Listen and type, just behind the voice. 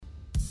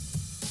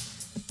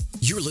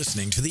You're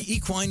listening to the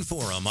Equine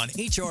Forum on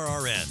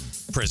HRRN,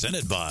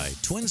 presented by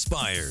Twin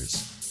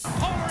Spires.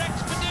 Polar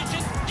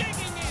Expedition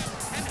digging in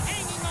and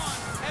hanging on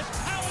as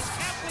Powers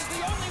Cap was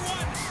the only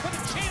one with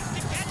a chance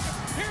to catch him.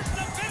 Here's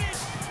the finish.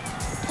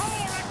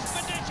 Polar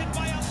Expedition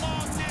by a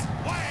long net,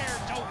 wire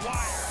to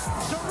wire.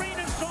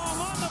 Serena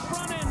Song on the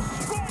front end,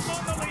 strong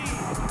on the lead.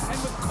 And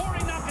with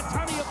Corey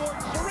Nakatani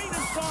aboard, Serena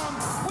Song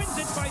wins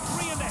it by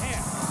 3.5.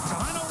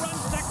 Kahano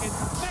runs second.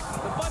 Beck,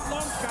 the Bud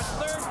Longshot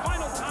third.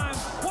 Final time,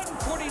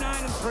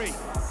 1:49.3.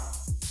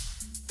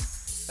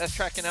 That's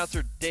track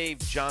announcer Dave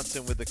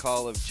Johnson with the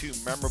call of two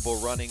memorable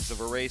runnings of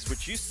a race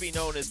which used to be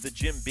known as the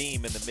Jim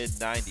Beam in the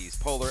mid-90s.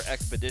 Polar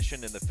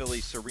Expedition and the filly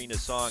Serena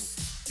Song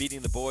beating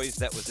the boys.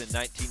 That was in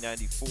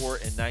 1994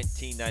 and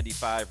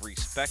 1995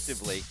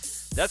 respectively.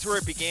 That's where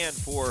it began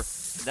for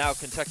now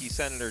Kentucky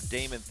Senator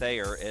Damon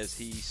Thayer as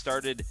he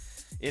started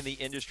in the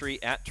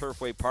industry at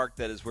Turfway Park.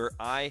 That is where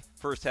I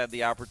first had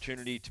the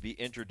opportunity to be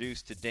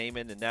introduced to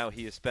Damon, and now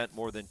he has spent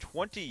more than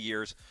 20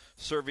 years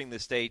serving the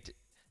state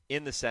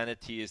in the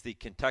Senate. He is the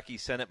Kentucky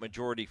Senate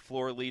Majority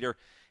Floor Leader,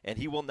 and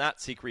he will not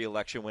seek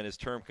re-election when his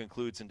term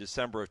concludes in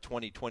December of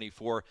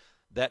 2024.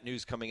 That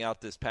news coming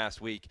out this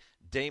past week.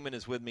 Damon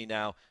is with me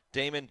now.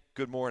 Damon,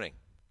 good morning.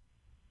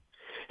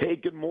 Hey,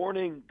 good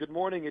morning. Good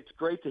morning. It's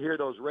great to hear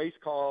those race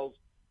calls.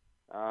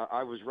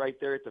 I was right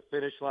there at the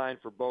finish line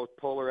for both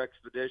Polar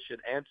Expedition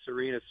and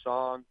Serena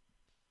Song.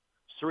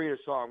 Serena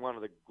Song, one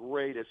of the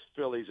greatest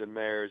fillies and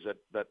mares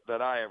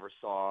that I ever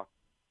saw.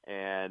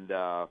 And,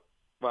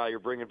 well, you're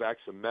bringing back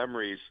some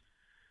memories.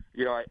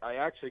 You know, I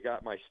actually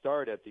got my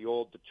start at the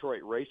old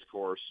Detroit race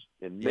course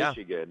in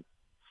Michigan.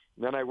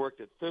 And then I worked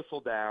at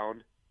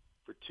Thistledown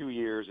for 2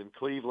 years in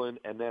Cleveland,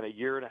 and then a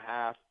year and a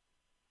half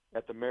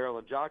at the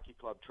Maryland Jockey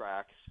Club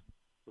tracks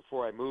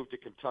before I moved to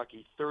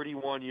Kentucky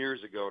 31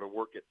 years ago to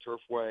work at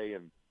Turfway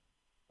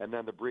and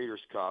then the Breeders'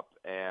 Cup.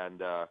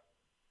 And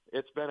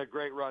it's been a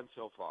great run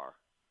so far.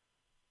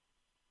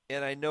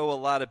 And I know a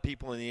lot of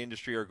people in the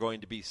industry are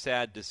going to be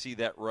sad to see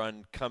that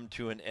run come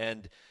to an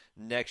end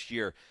next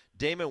year.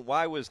 Damon,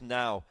 why was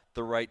now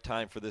the right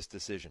time for this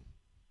decision?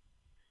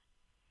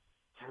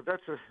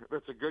 That's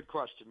a good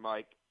question,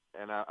 Mike,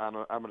 and I'm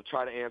going to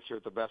try to answer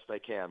it the best I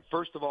can.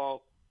 First of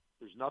all,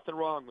 there's nothing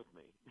wrong with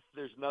me.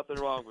 There's nothing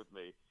wrong with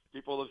me.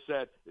 People have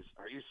said,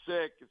 "Are you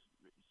sick? Is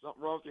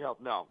something wrong with your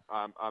health?" No,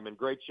 I'm in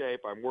great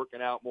shape. I'm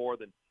working out more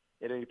than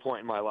at any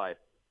point in my life.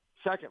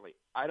 Secondly,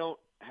 I don't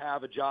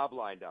have a job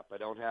lined up. I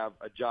don't have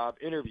a job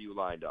interview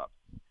lined up.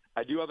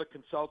 I do have a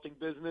consulting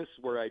business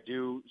where I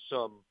do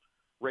some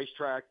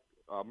racetrack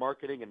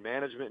marketing and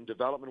management and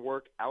development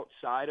work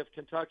outside of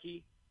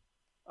Kentucky.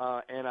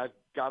 And I've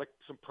got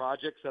some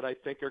projects that I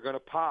think are going to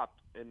pop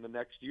in the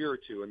next year or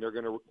two, and they're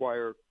going to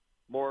require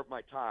more of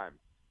my time.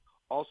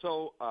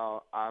 Also,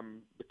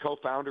 I'm the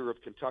co-founder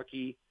of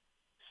Kentucky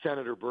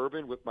Senator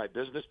Bourbon with my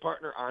business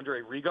partner,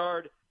 Andre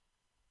Regard.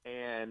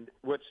 And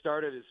what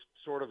started as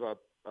sort of a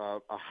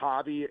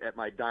hobby at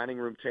my dining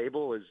room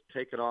table is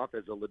taken off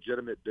as a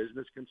legitimate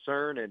business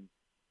concern. And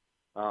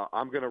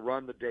I'm going to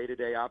run the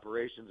day-to-day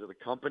operations of the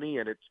company,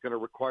 and it's going to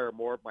require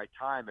more of my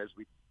time as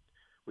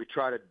we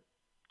try to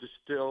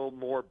distill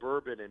more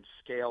bourbon and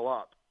scale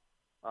up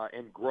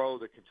and grow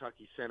the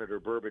Kentucky Senator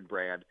Bourbon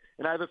brand.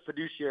 And I have a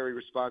fiduciary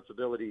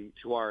responsibility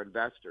to our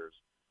investors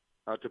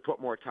to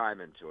put more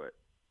time into it.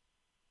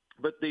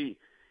 But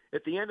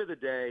at the end of the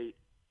day,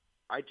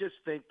 I just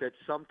think that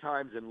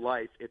sometimes in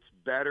life it's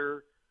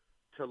better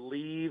to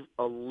leave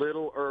a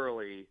little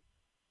early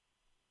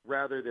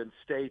rather than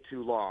stay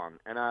too long.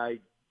 And I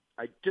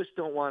just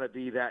don't want to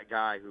be that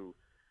guy who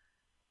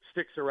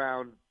sticks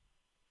around,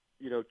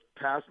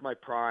 past my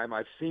prime.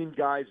 I've seen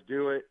guys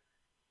do it.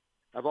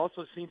 I've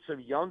also seen some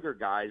younger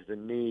guys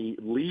than me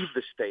leave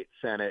the state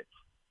Senate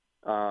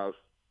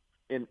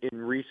in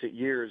recent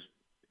years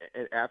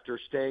after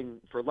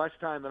staying for less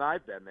time than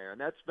I've been there.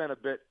 And that's been a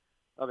bit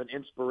of an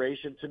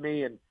inspiration to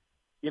me. And,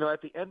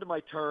 at the end of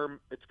my term,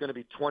 it's going to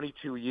be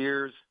 22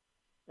 years.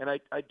 And I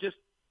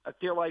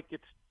feel like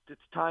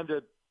it's time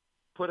to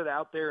put it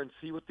out there and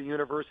see what the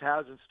universe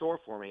has in store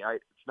for me.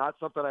 It's not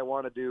something I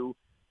want to do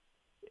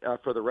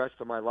for the rest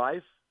of my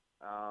life.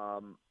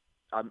 I'm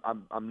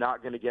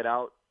not going to get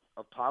out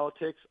of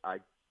politics. I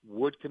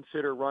would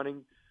consider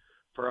running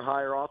for a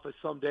higher office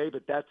someday,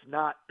 but that's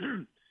not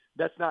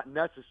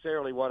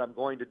necessarily what I'm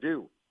going to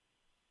do.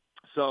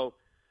 So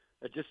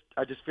I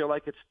just feel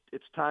like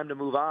it's time to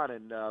move on,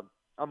 and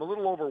I'm a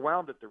little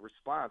overwhelmed at the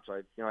response.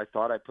 I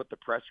thought I'd put the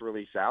press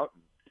release out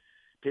and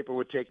people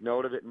would take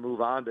note of it and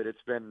move on, but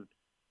it's been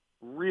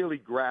really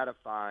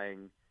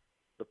gratifying,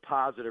 the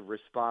positive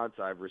response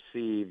I've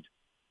received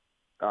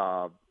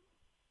on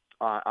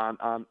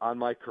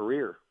my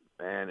career,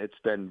 and it's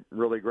been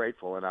really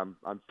grateful. And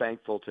I'm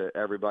thankful to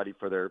everybody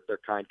for their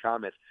kind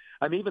comments.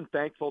 I'm even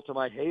thankful to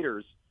my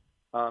haters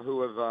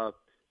who have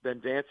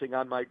been dancing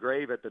on my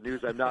grave at the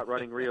news I'm not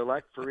running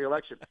for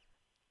re-election.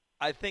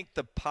 I think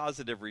the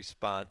positive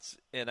response,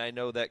 and I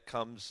know that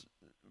comes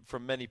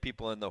from many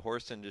people in the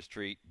horse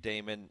industry,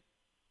 Damon,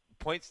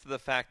 points to the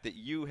fact that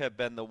you have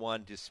been the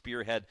one to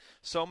spearhead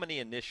so many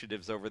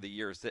initiatives over the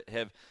years that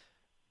have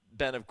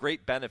been of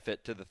great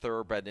benefit to the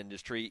thoroughbred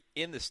industry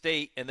in the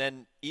state, and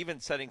then even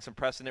setting some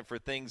precedent for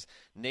things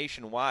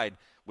nationwide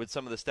with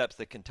some of the steps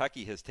that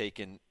Kentucky has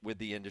taken with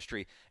the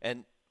industry.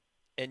 And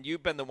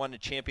you've been the one to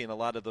champion a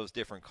lot of those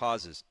different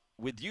causes.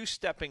 With you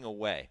stepping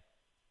away,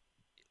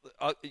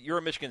 you're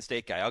a Michigan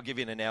State guy. I'll give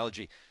you an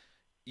analogy.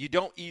 You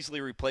don't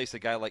easily replace a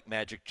guy like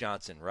Magic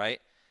Johnson,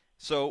 right?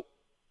 So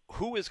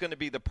who is going to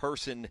be the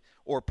person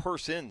or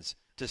persons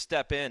to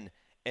step in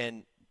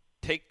and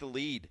take the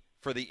lead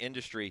for the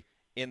industry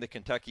in the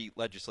Kentucky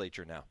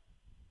legislature now?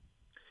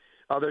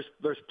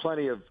 There's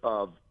plenty of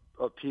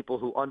people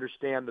who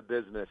understand the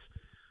business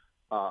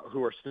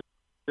who are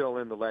still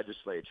in the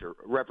legislature.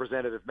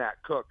 Representative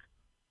Matt Cook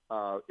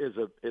is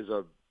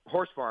a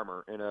horse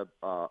farmer and a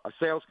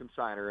sales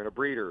consignor and a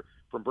breeder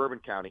from Bourbon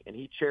County, and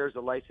he chairs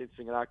the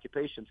Licensing and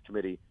Occupations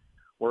Committee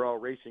where all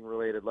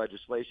racing-related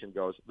legislation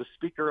goes. The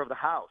Speaker of the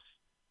House,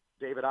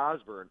 David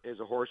Osborne, is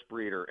a horse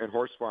breeder and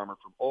horse farmer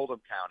from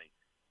Oldham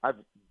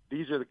County.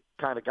 These are the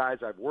kind of guys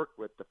I've worked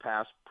with to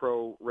pass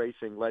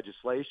pro-racing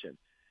legislation.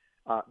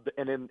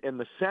 And in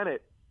the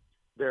Senate,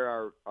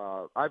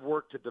 I've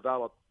worked to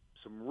develop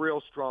some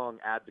real strong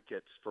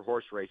advocates for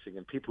horse racing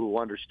and people who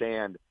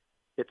understand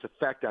its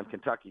effect on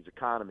Kentucky's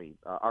economy.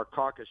 Our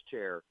caucus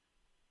chair,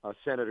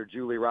 Senator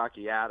Julie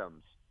Rocky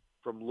Adams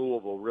from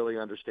Louisville, really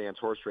understands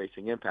horse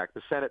racing impact.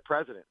 The Senate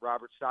President,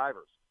 Robert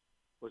Stivers,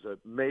 was a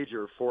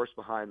major force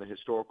behind the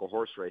historical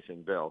horse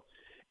racing bill.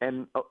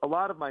 And a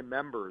lot of my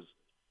members,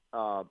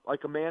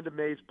 like Amanda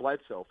Mays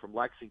Bledsoe from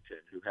Lexington,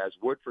 who has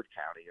Woodford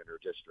County in her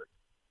district,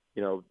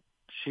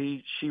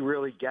 she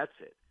really gets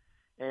it.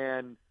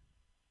 And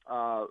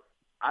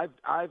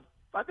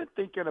I've been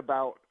thinking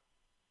about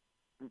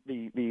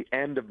the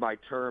end of my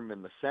term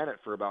in the Senate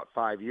for about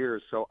 5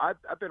 years. So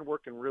I've been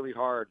working really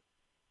hard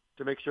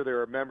to make sure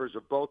there are members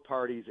of both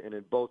parties and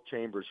in both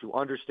chambers who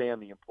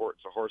understand the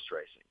importance of horse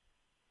racing.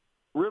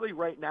 Really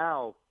right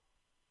now,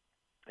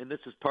 and this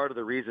is part of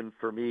the reason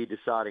for me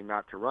deciding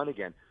not to run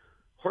again,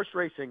 horse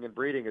racing and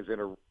breeding is in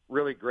a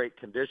really great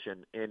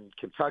condition in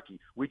Kentucky.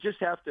 We just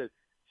have to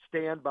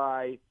stand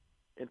by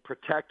and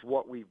protect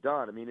what we've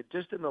done. I mean,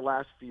 just in the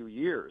last few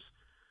years,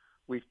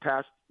 we've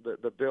passed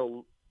the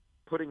bill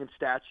putting in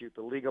statute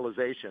the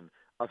legalization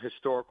of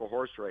historical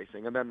horse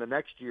racing. And then the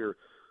next year,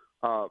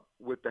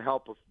 with the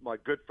help of my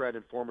good friend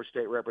and former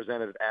state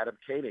representative Adam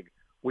Koenig,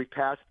 we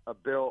passed a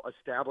bill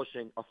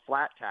establishing a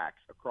flat tax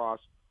across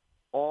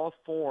all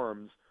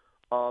forms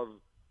of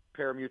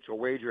parimutuel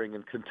wagering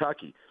in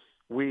Kentucky.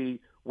 We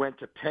went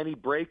to penny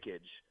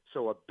breakage,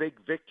 so a big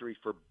victory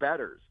for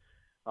bettors.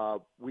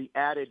 We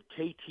added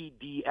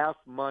KTDF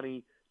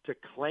money to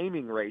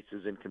claiming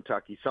races in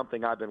Kentucky,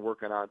 something I've been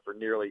working on for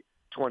nearly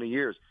 20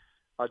 years.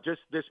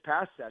 Just this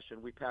past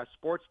session, we passed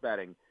sports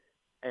betting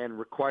and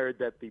required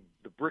that the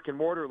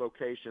brick-and-mortar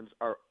locations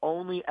are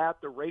only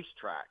at the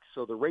racetracks.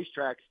 So the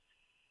racetracks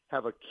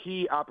have a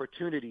key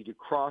opportunity to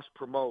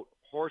cross-promote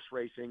horse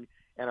racing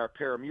and our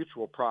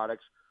parimutuel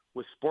products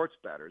with sports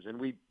bettors. And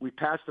we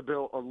passed a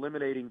bill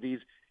eliminating these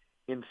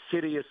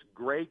insidious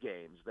gray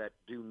games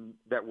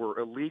that were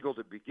illegal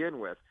to begin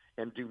with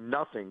and do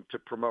nothing to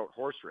promote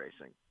horse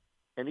racing.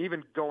 And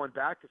even going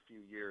back a few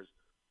years,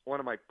 one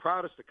of my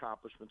proudest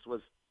accomplishments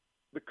was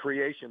the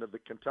creation of the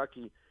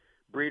Kentucky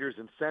Breeders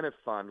Incentive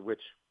Fund,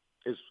 which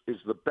is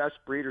the best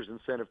breeders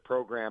incentive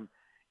program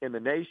in the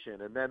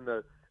nation. And then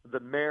the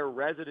mayor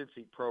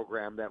residency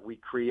program that we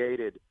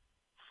created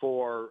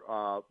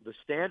for the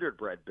standard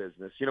bred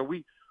business.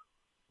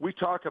 We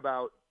talk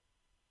about,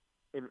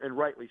 and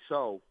rightly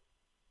so,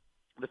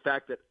 the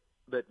fact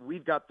that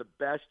we've got the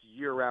best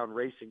year-round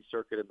racing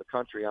circuit in the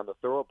country on the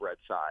thoroughbred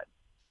side.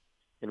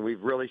 And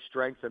we've really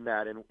strengthened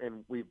that,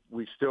 and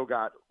we've still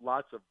got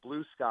lots of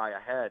blue sky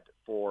ahead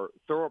for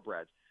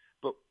thoroughbreds.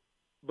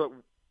 But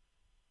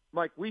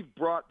Mike, we've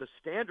brought the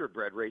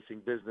standardbred racing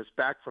business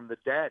back from the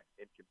dead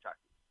in Kentucky.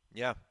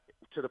 Yeah.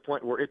 To the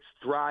point where it's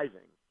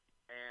thriving.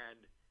 And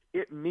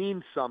it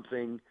means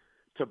something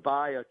to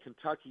buy a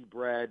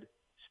Kentucky-bred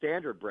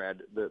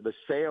standardbred. The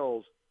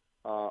sales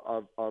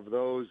of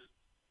those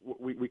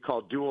we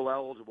call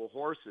dual-eligible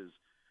horses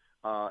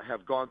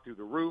have gone through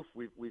the roof.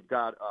 We've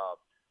got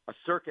a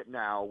circuit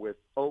now with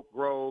Oak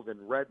Grove and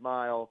Red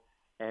Mile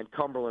and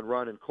Cumberland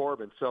Run and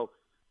Corbin. So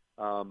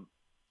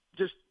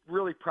just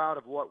really proud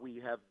of what we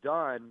have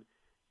done,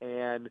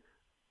 and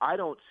I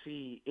don't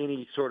see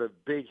any sort of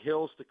big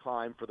hills to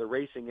climb for the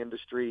racing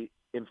industry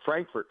in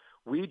Frankfort.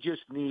 We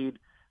just need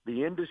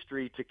the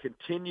industry to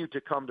continue to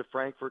come to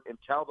Frankfort and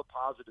tell the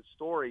positive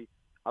story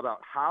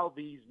about how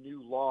these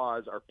new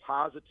laws are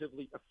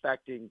positively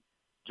affecting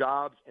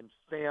jobs and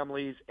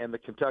families and the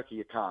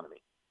Kentucky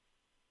economy.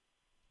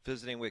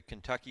 Visiting with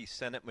Kentucky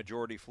Senate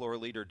Majority Floor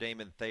Leader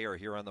Damon Thayer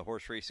here on the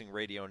Horse Racing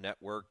Radio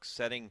Network,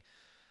 setting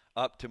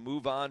up to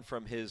move on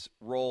from his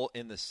role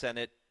in the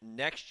Senate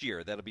next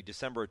year. That'll be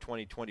December of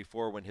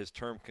 2024 when his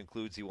term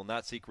concludes. He will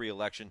not seek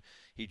re-election.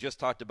 He just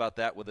talked about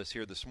that with us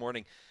here this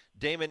morning.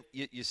 Damon,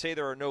 you say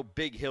there are no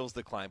big hills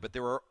to climb, but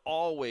there are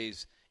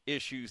always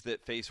issues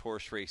that face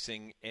horse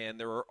racing, and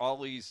there are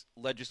all these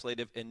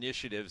legislative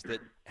initiatives that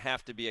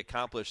have to be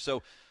accomplished.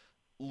 So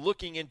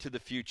looking into the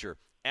future,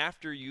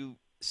 after you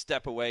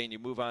step away and you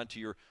move on to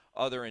your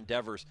other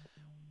endeavors,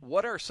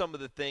 what are some of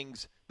the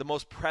things, the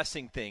most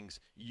pressing things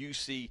you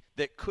see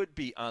that could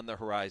be on the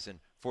horizon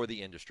for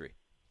the industry?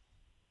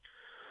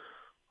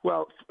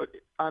 Well,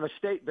 on a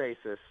state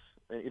basis,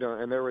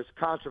 and there was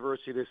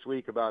controversy this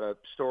week about a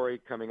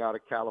story coming out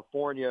of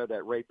California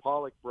that Ray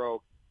Pollock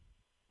broke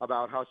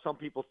about how some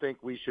people think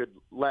we should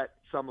let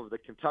some of the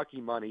Kentucky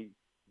money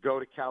go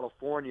to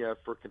California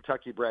for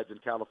Kentucky breds in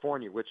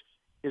California, which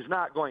is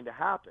not going to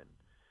happen.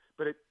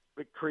 But it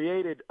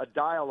created a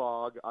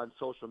dialogue on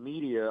social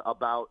media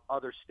about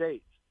other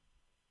states.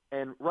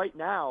 And right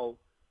now,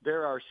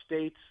 there are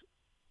states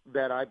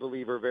that I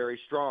believe are very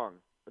strong.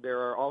 There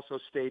are also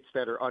states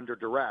that are under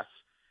duress.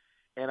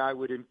 And I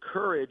would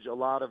encourage a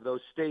lot of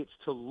those states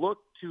to look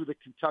to the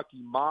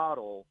Kentucky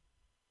model.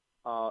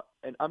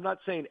 And I'm not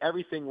saying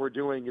everything we're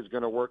doing is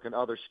going to work in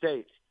other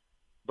states,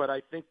 but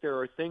I think there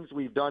are things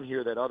we've done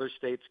here that other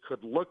states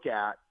could look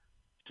at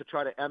to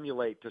try to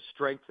emulate, to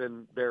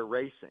strengthen their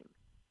racing.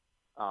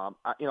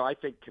 I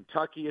think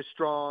Kentucky is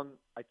strong.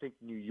 I think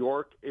New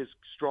York is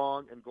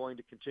strong and going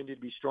to continue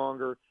to be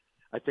stronger.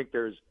 I think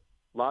there's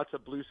lots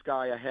of blue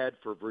sky ahead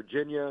for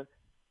Virginia.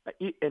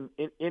 In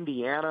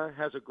Indiana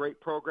has a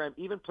great program.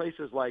 Even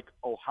places like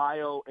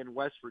Ohio and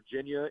West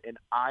Virginia and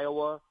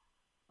Iowa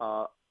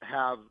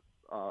have,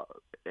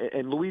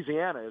 and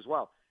Louisiana as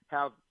well,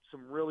 have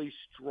some really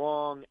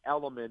strong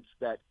elements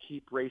that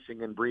keep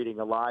racing and breeding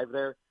alive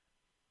there.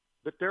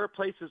 But there are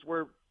places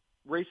where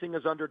racing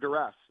is under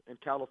duress, and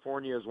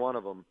California is one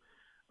of them.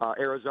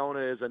 Arizona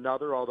is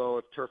another, although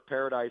if Turf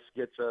Paradise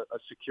gets a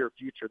secure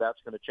future, that's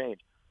going to change.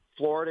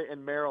 Florida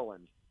and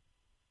Maryland,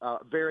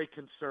 very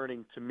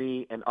concerning to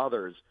me and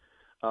others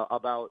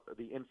about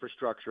the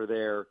infrastructure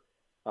there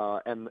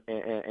and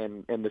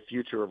the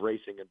future of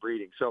racing and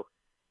breeding. So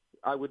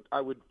I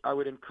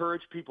would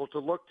encourage people to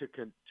look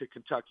to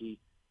Kentucky,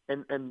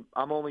 and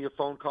I'm only a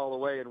phone call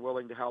away and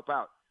willing to help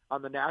out.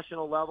 On the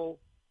national level,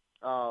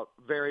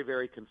 very,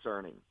 very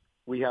concerning.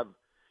 We have,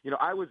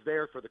 I was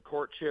there for the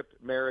courtship,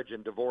 marriage,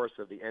 and divorce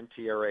of the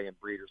NTRA and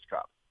Breeders'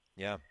 Cup.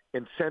 Yeah.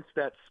 And since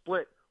that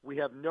split, we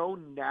have no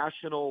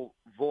national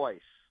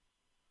voice.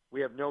 We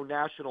have no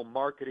national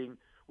marketing.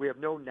 We have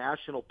no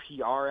national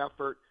PR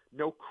effort,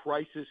 no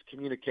crisis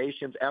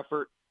communications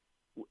effort,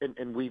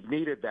 and we've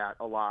needed that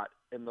a lot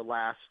in the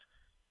last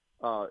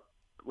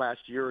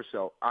year or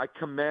so. I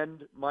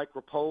commend Mike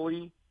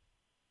Rapoli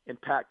and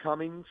Pat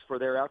Cummings for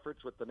their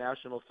efforts with the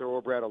National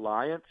Thoroughbred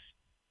Alliance.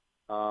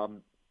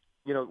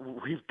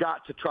 We've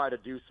got to try to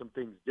do some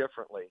things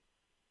differently.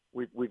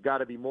 We've got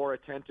to be more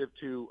attentive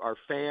to our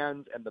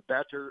fans and the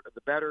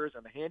bettors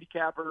and the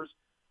handicappers.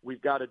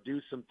 We've got to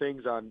do some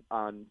things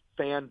on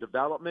fan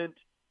development.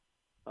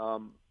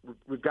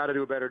 We've got to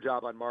do a better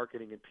job on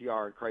marketing and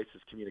PR and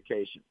crisis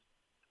communications.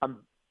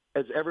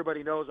 As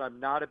everybody knows, I'm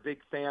not a big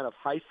fan of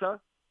HISA.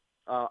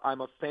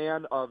 I'm a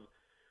fan of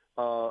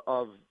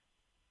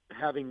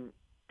having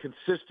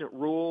consistent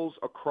rules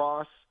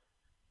across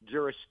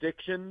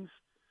jurisdictions,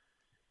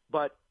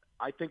 but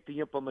I think the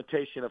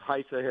implementation of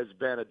HISA has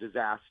been a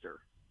disaster.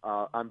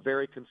 I'm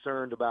very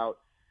concerned about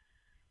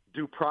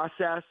due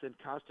process and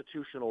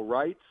constitutional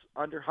rights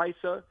under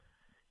HISA.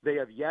 They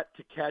have yet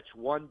to catch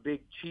one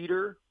big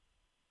cheater,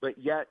 but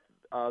yet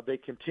they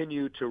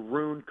continue to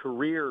ruin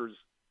careers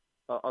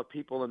of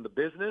people in the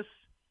business.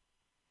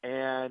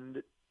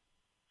 And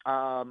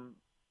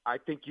I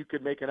think you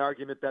could make an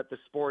argument that the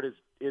sport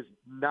is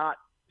not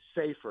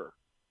safer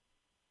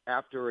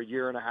after a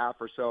year and a half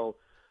or so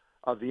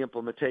of the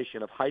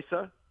implementation of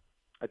HISA.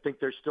 I think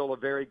there's still a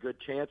very good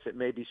chance it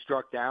may be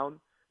struck down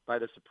by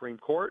the Supreme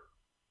Court.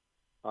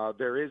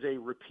 There is a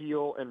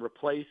repeal and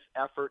replace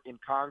effort in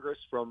Congress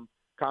from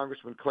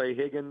Congressman Clay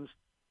Higgins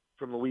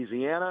from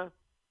Louisiana.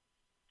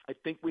 I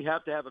think we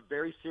have to have a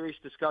very serious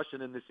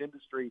discussion in this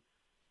industry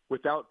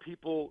without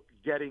people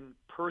getting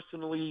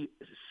personally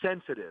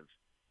sensitive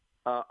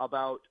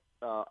about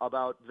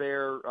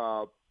their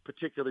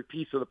particular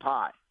piece of the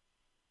pie.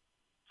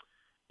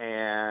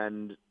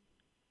 And,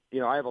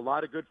 I have a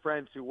lot of good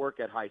friends who work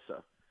at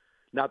HISA,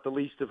 not the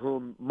least of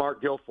whom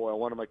Mark Guilfoyle,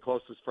 one of my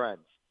closest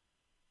friends.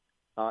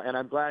 And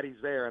I'm glad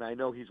he's there, and I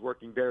know he's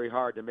working very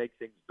hard to make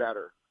things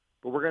better.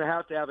 But we're going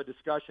to have a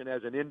discussion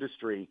as an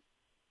industry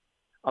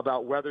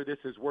about whether this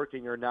is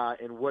working or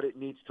not and what it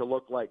needs to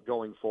look like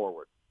going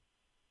forward.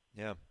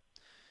 Yeah.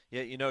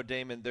 Yeah,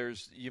 Damon,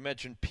 you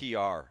mentioned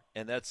PR,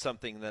 and that's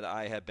something that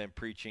I have been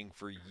preaching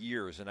for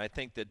years, and I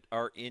think that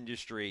our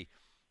industry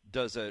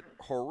does a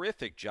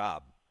horrific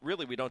job.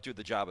 Really, we don't do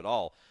the job at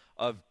all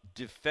of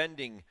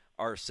defending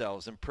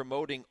ourselves and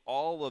promoting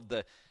all of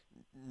the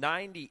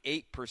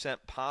 98%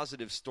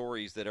 positive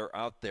stories that are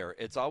out there.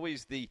 It's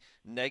always the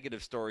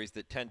negative stories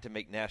that tend to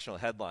make national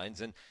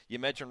headlines. And you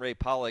mentioned Ray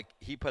Pollock.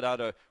 He put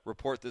out a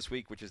report this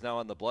week, which is now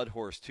on the Blood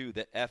Horse too,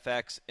 that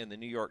FX and the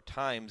New York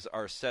Times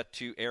are set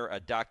to air a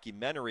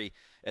documentary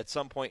at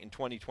some point in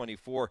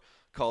 2024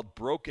 called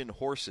Broken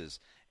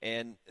Horses.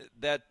 and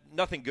that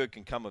nothing good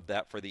can come of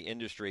that for the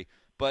industry.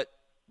 But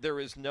there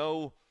is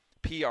no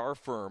PR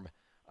firm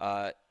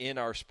in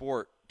our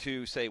sport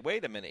to say,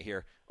 wait a minute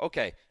here.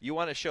 Okay, you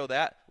want to show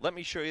that? Let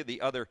me show you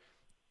the other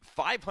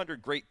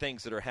 500 great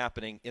things that are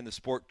happening in the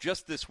sport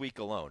just this week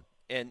alone.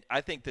 And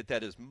I think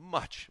that is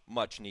much,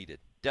 much needed,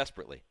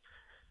 desperately.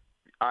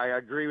 I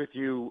agree with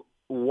you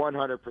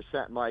 100%,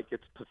 Mike.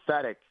 It's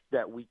pathetic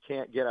that we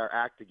can't get our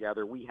act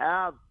together. We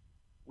have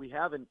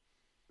the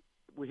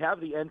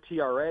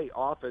NTRA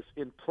office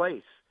in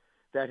place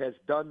that has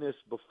done this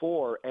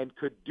before and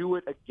could do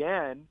it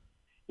again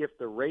if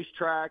the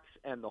racetracks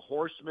and the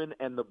horsemen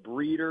and the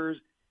breeders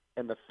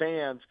and the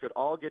fans could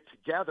all get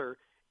together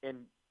and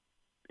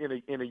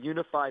in a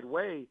unified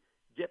way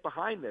get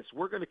behind this.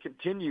 We're going to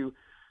continue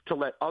to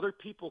let other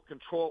people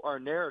control our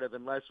narrative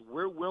unless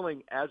we're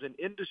willing as an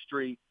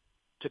industry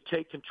to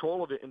take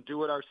control of it and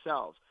do it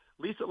ourselves.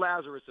 Lisa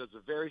Lazarus is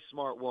a very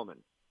smart woman.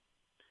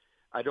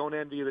 I don't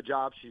envy the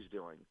job she's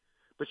doing,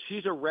 but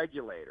she's a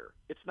regulator.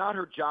 It's not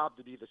her job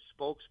to be the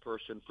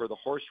spokesperson for the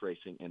horse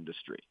racing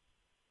industry.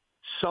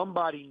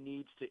 Somebody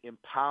needs to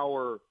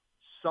empower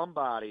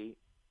somebody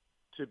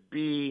to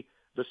be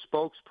the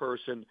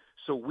spokesperson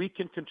so we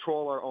can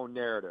control our own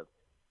narrative.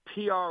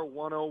 PR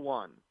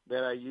 101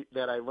 that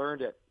I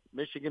learned at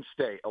Michigan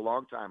State a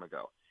long time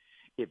ago.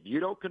 If you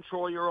don't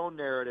control your own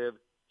narrative,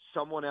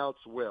 someone else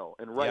will.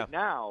 And right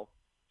now,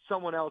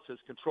 someone else is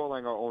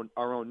controlling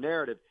our own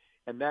narrative,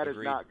 and that is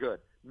not good.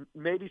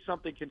 Maybe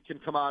something can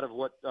come out of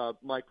what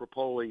Mike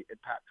Rapoli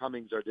and Pat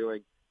Cummings are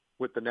doing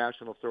with the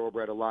National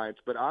Thoroughbred Alliance.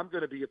 But I'm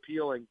going to be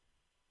appealing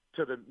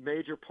to the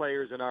major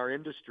players in our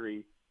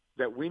industry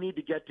that we need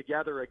to get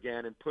together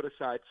again and put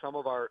aside some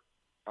of our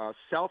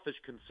selfish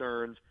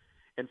concerns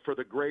and for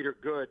the greater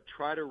good,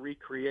 try to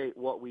recreate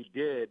what we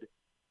did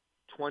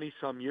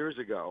 20-some years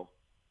ago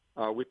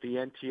with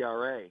the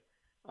NTRA.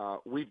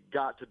 We've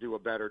got to do a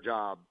better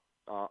job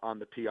on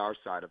the PR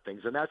side of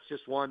things. And that's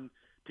just one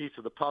piece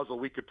of the puzzle.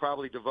 We could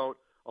probably devote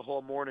a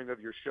whole morning of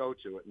your show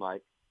to it,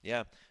 Mike.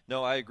 Yeah,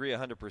 no, I agree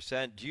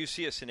 100%. Do you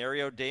see a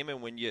scenario,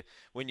 Damon, when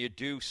you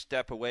do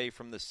step away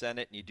from the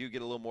Senate and you do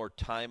get a little more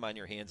time on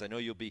your hands? I know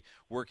you'll be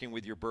working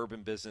with your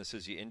bourbon business,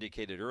 as you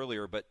indicated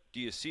earlier, but do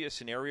you see a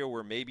scenario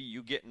where maybe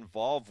you get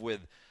involved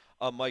with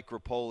a Mike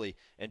Rapoli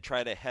and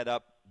try to head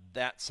up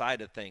that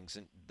side of things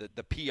and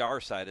the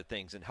PR side of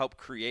things and help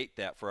create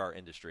that for our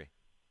industry?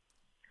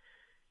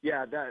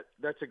 Yeah,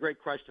 that's a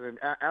great question, and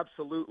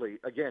absolutely.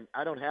 Again,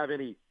 I don't have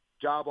any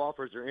job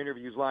offers or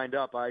interviews lined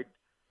up.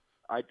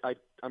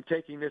 I'm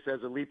taking this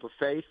as a leap of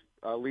faith,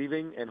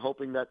 leaving and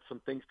hoping that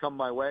some things come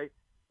my way.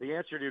 The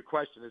answer to your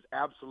question is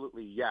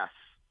absolutely yes.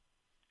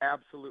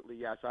 Absolutely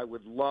yes. I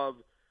would love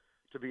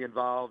to be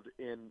involved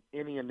in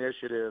any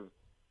initiative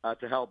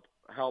to help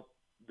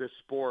this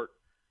sport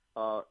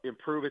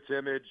improve its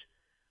image,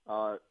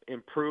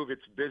 improve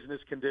its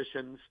business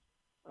conditions,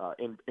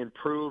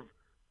 improve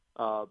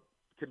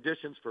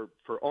conditions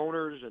for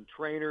owners and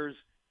trainers,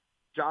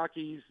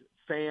 jockeys,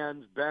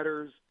 fans,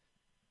 bettors,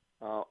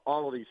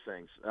 all of these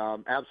things.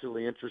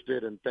 Absolutely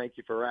interested, and thank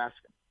you for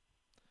asking.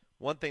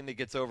 One thing that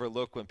gets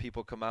overlooked when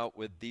people come out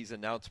with these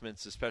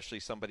announcements, especially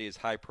somebody as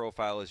high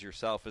profile as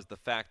yourself, is the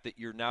fact that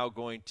you're now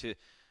going to,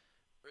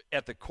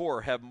 at the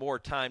core, have more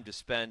time to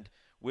spend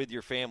with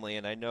your family.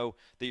 And I know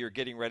that you're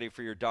getting ready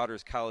for your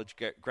daughter's college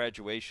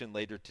graduation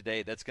later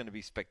today. That's going to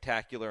be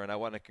spectacular, and I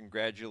want to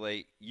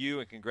congratulate you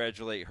and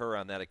congratulate her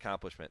on that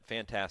accomplishment.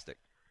 Fantastic.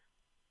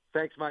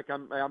 Thanks, Mike.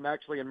 I'm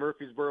actually in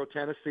Murfreesboro,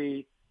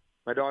 Tennessee.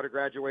 My daughter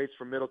graduates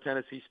from Middle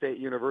Tennessee State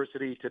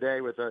University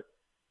today with a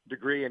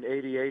degree in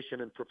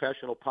aviation and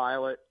professional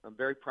pilot. I'm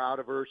very proud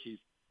of her. She's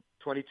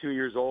 22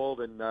 years old.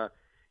 And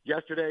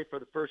yesterday, for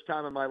the first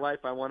time in my life,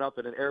 I went up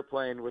in an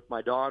airplane with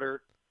my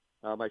daughter.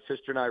 My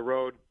sister and I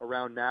rode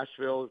around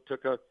Nashville,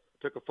 took a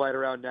flight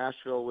around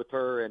Nashville with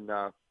her. And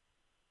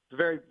it's a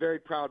very, very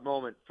proud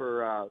moment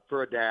for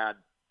a dad.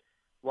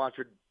 Watch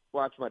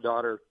my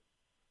daughter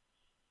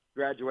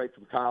graduate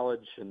from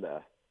college, and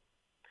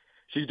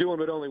she's doing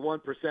what only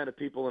 1% of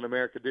people in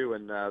America do,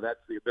 and that's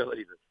the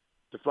ability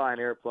to fly an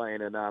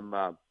airplane. And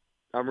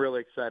I'm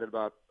really excited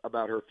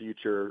about her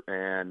future.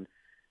 And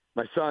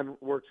my son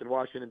works in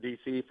Washington,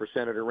 D.C. for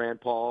Senator Rand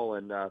Paul,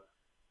 and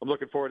I'm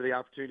looking forward to the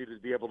opportunity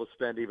to be able to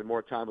spend even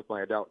more time with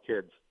my adult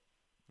kids.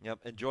 Yep,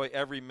 enjoy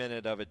every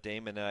minute of it,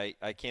 Damon.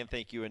 I can't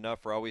thank you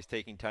enough for always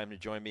taking time to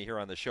join me here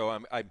on the show.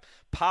 I'm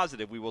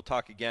positive we will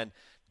talk again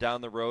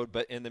down the road,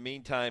 but in the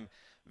meantime,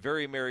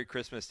 very Merry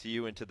Christmas to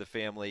you and to the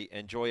family.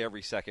 Enjoy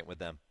every second with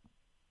them.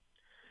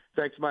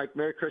 Thanks, Mike.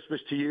 Merry Christmas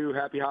to you.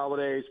 Happy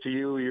holidays to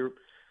you,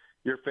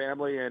 your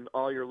family, and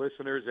all your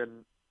listeners.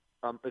 And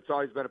it's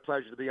always been a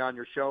pleasure to be on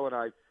your show, and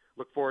I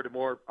look forward to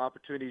more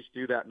opportunities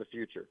to do that in the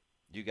future.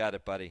 You got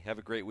it, buddy. Have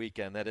a great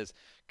weekend. That is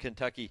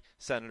Kentucky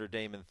Senator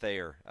Damon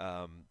Thayer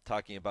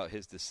talking about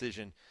his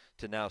decision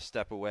to now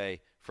step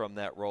away from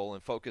that role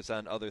and focus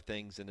on other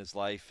things in his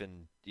life.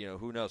 And,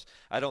 who knows?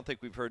 I don't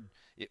think we've heard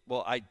 –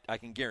 well, I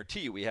can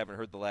guarantee you we haven't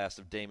heard the last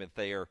of Damon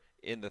Thayer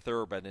in the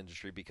thoroughbred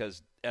industry,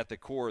 because at the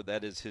core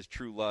that is his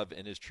true love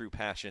and his true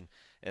passion,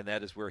 and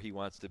that is where he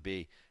wants to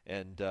be.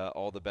 And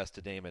all the best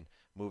to Damon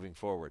moving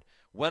forward.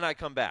 When I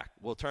come back,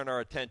 we'll turn our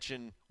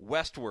attention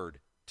westward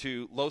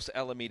to Los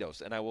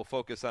Alamitos, and I will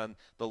focus on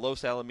the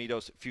Los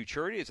Alamitos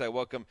futurity as I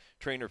welcome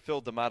trainer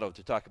Phil D'Amato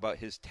to talk about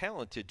his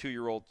talented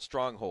 2-year-old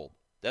Stronghold.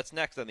 That's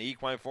next on the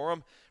Equine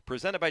Forum,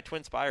 presented by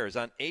Twin Spires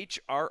on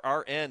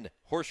HRRN,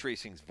 Horse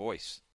Racing's voice.